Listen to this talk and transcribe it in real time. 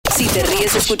¿Te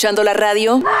ríes escuchando la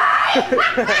radio?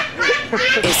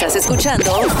 Estás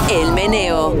escuchando El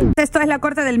Meneo. Esto es la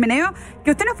Corte del Meneo,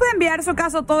 que usted nos puede enviar su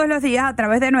caso todos los días a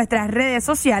través de nuestras redes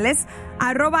sociales,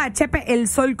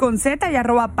 @HPElSol_Z y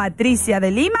 @Patricia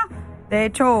de Lima. De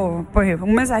hecho, pues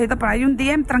un mensajito por ahí, un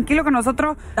DM tranquilo, que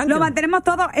nosotros lo mantenemos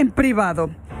todo en privado.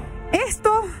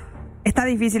 Esto está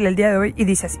difícil el día de hoy y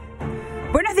dice así: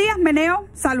 buenos días, Meneo,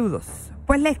 saludos.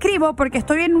 Pues le escribo porque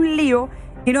estoy en un lío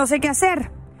y no sé qué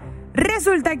hacer.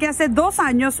 Resulta que hace 2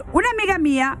 años una amiga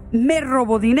mía me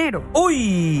robó dinero.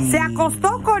 ¡Uy! Se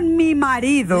acostó con mi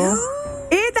marido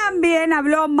y también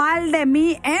habló mal de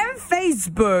mí en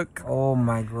Facebook. Oh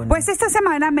my goodness. Pues esta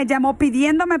semana me llamó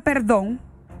pidiéndome perdón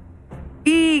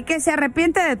y que se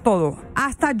arrepiente de todo.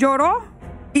 Hasta lloró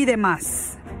y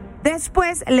demás.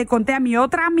 Después le conté a mi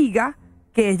otra amiga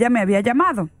que ella me había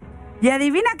llamado. Y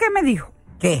adivina qué me dijo.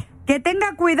 ¿Qué? Que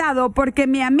tenga cuidado porque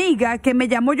mi amiga que me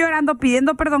llamó llorando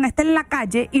pidiendo perdón está en la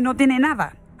calle y no tiene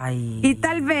nada. Ay. Y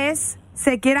tal vez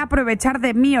se quiera aprovechar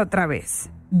de mí otra vez.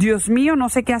 Dios mío, no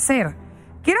sé qué hacer.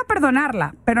 Quiero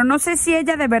perdonarla, pero no sé si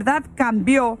ella de verdad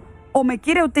cambió o me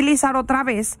quiere utilizar otra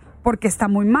vez porque está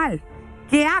muy mal.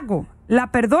 ¿Qué hago?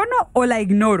 ¿La perdono o la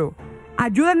ignoro?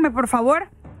 Ayúdenme, por favor.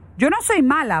 Yo no soy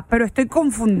mala, pero estoy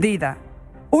confundida.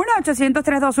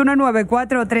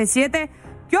 1-800-321-9437.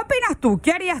 ¿Qué opinas tú?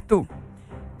 ¿Qué harías tú?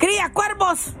 Cría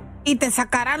cuervos y te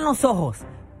sacarán los ojos.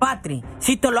 Patri,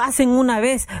 si te lo hacen una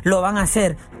vez, lo van a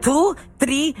hacer 2,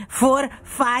 3, 4,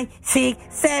 5, 6,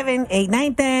 7, 8,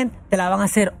 9, 10. Te la van a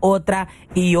hacer otra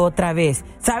y otra vez.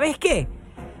 ¿Sabes qué?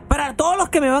 Para todos los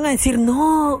que me van a decir,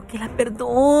 no, que la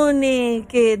perdone,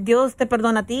 que Dios te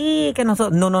perdona a ti, que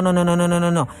nosotros...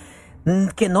 No.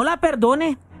 Que no la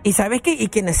perdone y ¿sabes qué? Y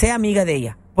que sea amiga de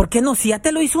ella. ¿Por qué no? Si ya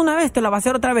te lo hizo una vez, te lo va a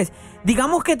hacer otra vez.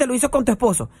 Digamos que te lo hizo con tu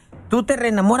esposo. Tú te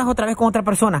reenamoras otra vez con otra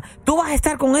persona. Tú vas a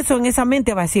estar con eso en esa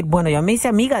mente. Vas a decir, bueno, ya me hice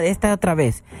amiga de esta otra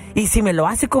vez. Y si me lo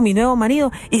hace con mi nuevo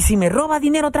marido. Y si me roba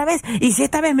dinero otra vez. Y si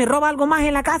esta vez me roba algo más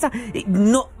en la casa.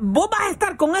 No, vos vas a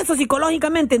estar con eso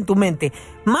psicológicamente en tu mente.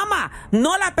 Mamá,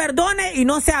 no la perdone y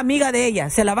no sea amiga de ella.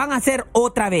 Se la van a hacer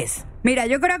otra vez. Mira,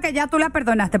 yo creo que ya tú la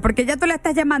perdonaste, porque ya tú la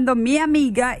estás llamando mi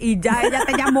amiga y ya ella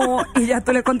te llamó y ya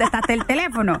tú le contestaste el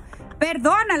teléfono.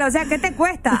 Perdónala, o sea, ¿qué te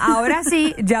cuesta? Ahora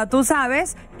sí, ya tú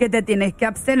sabes que te tienes que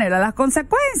abstener a las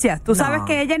consecuencias. Tú sabes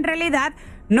que ella en realidad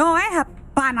no es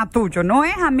pana tuyo, no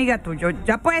es amiga tuyo.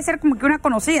 Ya puede ser como que una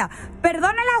conocida.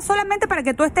 Perdónala solamente para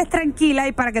que tú estés tranquila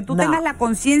y para que tú tengas la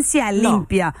conciencia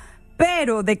limpia.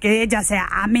 Pero de que ella sea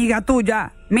amiga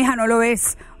tuya, mija, no lo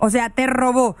es. O sea, te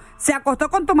robó, se acostó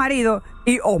con tu marido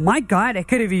y, oh my God,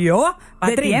 escribió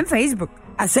de ti en Facebook.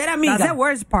 A ser amiga. That's the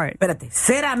worst part. Espérate,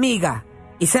 ser amiga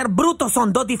y ser bruto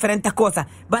son dos diferentes cosas.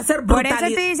 Va a ser brutalidad. Por eso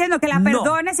estoy diciendo que la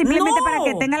perdone simplemente para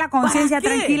que tenga la conciencia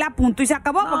tranquila, punto y se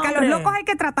acabó. Porque a los locos hay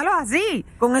que tratarlos así.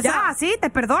 Con esa... Ya, así,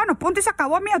 te perdono, punto y se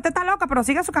acabó, mija, usted está loca, pero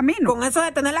siga su camino. Con eso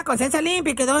de tener la conciencia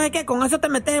limpia y que no sé qué, con eso te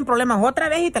metes en problemas otra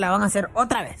vez y te la van a hacer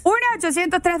otra vez.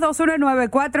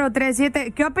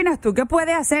 1-800-321-9437. ¿Qué opinas tú? ¿Qué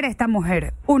puede hacer esta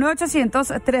mujer?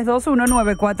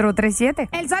 1-800-321-9437.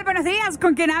 El Sol, buenos días,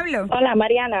 ¿con quién hablo? Hola,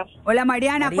 Mariana. Hola,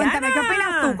 Mariana, cuéntame, ¿qué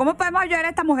opinas tú? ¿Cómo podemos ayudar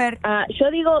a esta mujer? Yo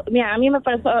digo, mira, a mí me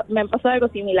pasó algo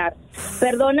similar.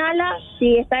 Perdonarla,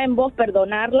 si está en vos,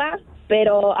 perdonarla,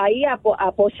 pero ahí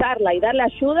apoyarla y darle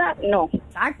ayuda, no.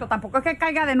 Exacto, tampoco es que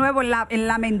caiga de nuevo en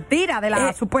la mentira de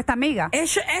la supuesta amiga.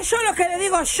 Eso es lo que le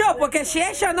digo yo, porque si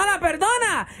ella no la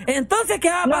perdona, entonces ¿qué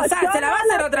va a pasar? ¿Se la va a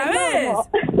hacer otra vez?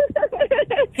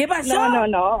 ¿Qué pasó?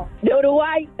 No, de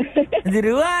Uruguay. De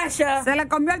uruguaya. Se le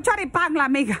comió el choripán la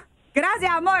amiga.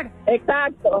 Gracias, amor.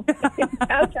 Exacto.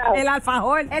 Chao. El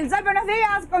alfajor. El Sol, buenos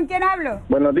días. ¿Con quién hablo?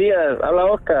 Buenos días, habla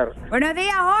Oscar. Buenos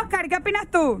días, Oscar. ¿Qué opinas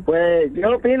tú? Pues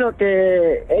yo opino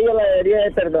que ella la debería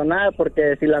de perdonar,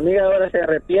 porque si la amiga ahora se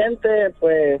arrepiente,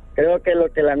 pues creo que lo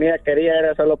que la amiga quería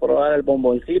era solo probar el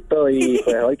bomboncito y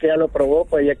pues hoy que ya lo probó,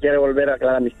 pues ella quiere volver a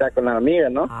la amistad con la amiga,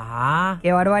 ¿no? Ajá.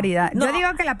 Qué barbaridad. No. Yo digo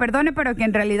que la perdone, pero que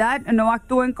en realidad no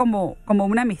actúen como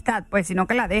una amistad, pues, sino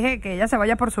que la deje, que ella se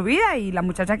vaya por su vida y la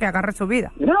muchacha que agarre su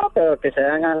vida. No, pero que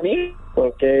sean amigas,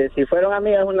 porque si fueron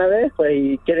amigas una vez, pues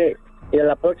y a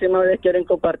la próxima vez quieren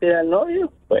compartir al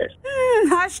novio, pues.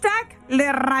 Hashtag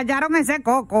le rayaron ese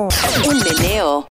coco. El Meneo.